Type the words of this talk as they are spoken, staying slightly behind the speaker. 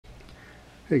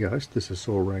Hey guys, this is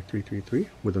SoulRack333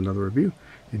 with another review,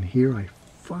 and here I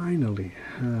finally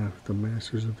have the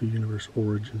Masters of the Universe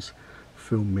Origins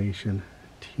Filmation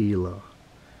Teela.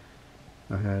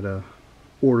 I had to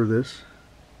order this.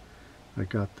 I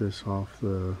got this off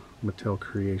the Mattel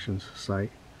Creations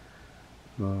site.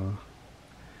 I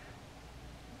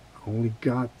only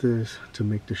got this to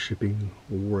make the shipping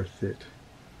worth it.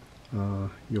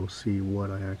 You'll see what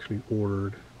I actually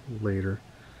ordered later,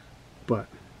 but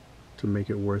to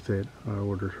make it worth it, I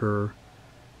ordered her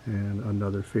and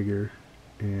another figure,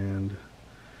 and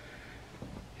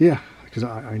yeah, because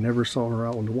I never saw her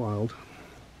out in the wild,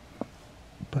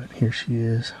 but here she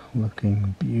is,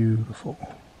 looking beautiful.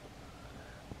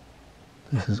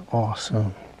 This is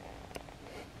awesome.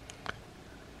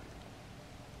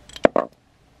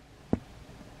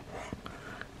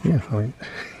 Yeah, I mean,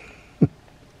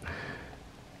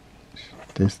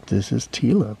 this is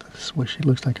Teela. This is what she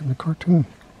looks like in the cartoon.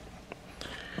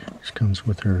 She comes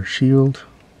with her shield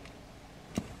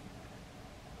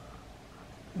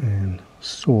and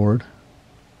sword,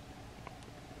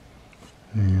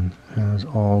 and has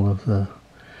all of the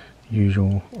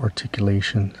usual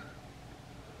articulation.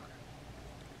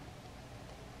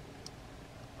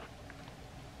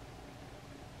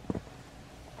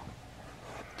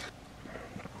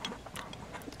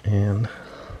 And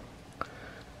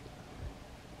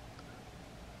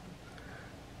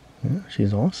yeah,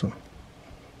 she's awesome.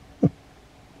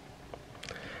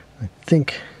 I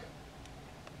think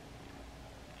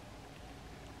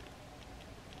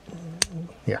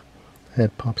yeah,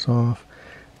 head pops off,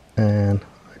 and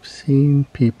I've seen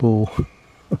people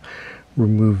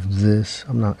remove this.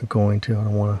 I'm not going to. I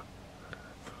don't want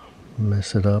to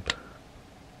mess it up.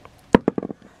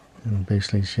 And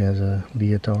basically she has a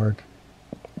leotard.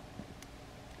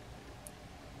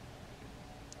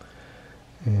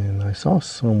 And I saw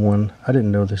someone, I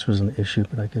didn't know this was an issue,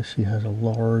 but I guess she has a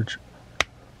large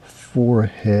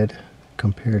forehead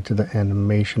compared to the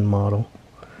animation model.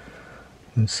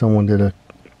 And someone did a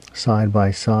side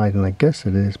by side, and I guess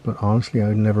it is, but honestly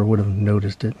I never would have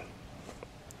noticed it.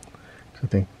 I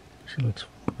think she looks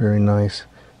very nice.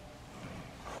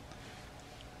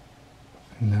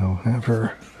 And now have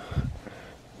her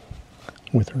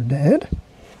with her dad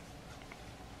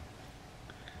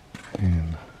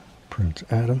and Prince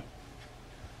Adam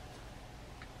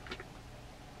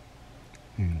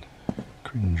and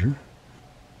Cringer.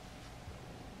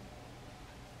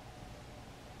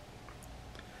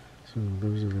 So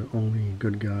those are the only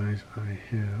good guys I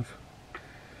have.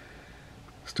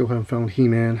 Still haven't found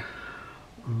He-Man.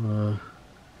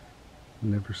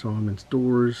 Never saw him in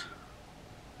stores.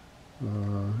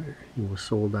 He was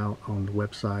sold out on the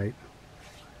website.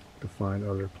 To find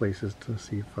other places to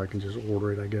see if I can just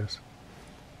order it, I guess.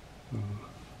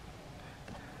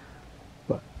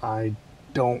 But I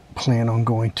don't plan on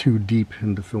going too deep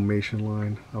in the Filmation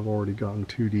line. I've already gotten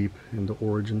too deep into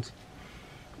Origins.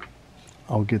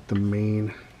 I'll get the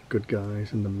main good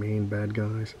guys and the main bad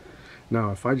guys.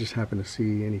 Now, if I just happen to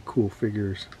see any cool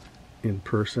figures in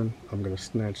person, I'm going to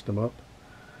snatch them up.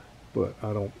 But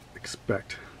I don't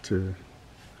expect to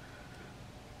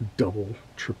double,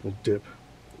 triple dip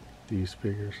these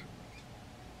figures.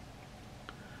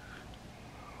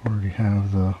 Already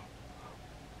have the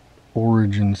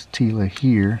Origins Teela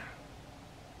here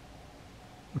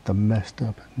with the messed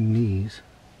up knees,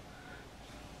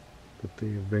 but they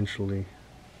eventually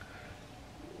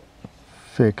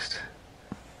fixed.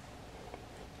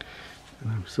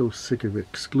 And I'm so sick of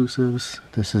exclusives.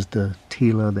 This is the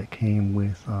Teela that came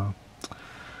with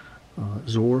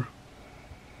Zor.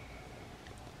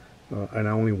 And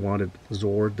I only wanted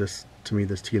Zor. To me,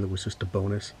 this Teela was just a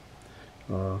bonus.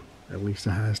 At least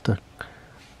it has the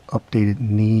updated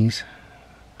knees.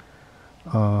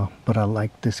 But I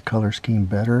like this color scheme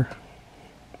better.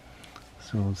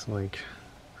 So it's like,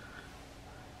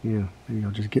 yeah, maybe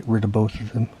I'll just get rid of both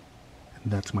of them.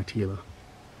 And that's my Teela.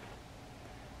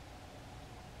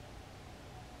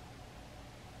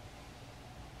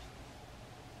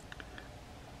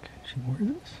 Can she wear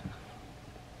this?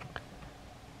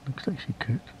 Looks like she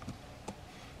could.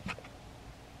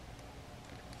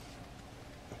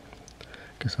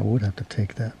 Guess I would have to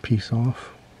take that piece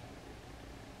off.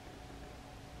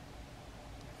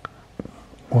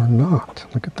 Or not.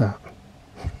 Look at that.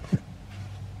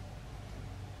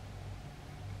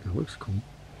 That looks cool.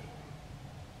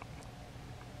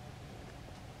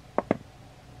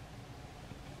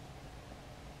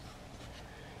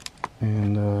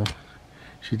 And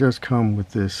she does come with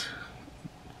this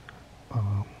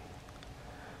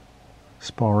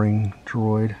sparring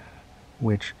droid,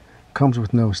 which comes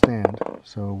with no stand.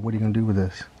 So what are you going to do with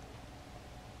this?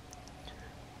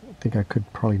 I think I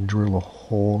could probably drill a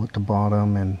hole at the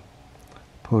bottom and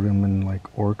put him in like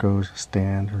Orko's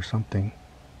stand or something.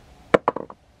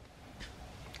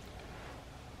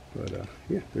 But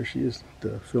yeah, there she is,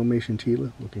 the Filmation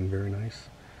Teela, looking very nice.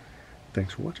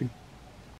 Thanks for watching.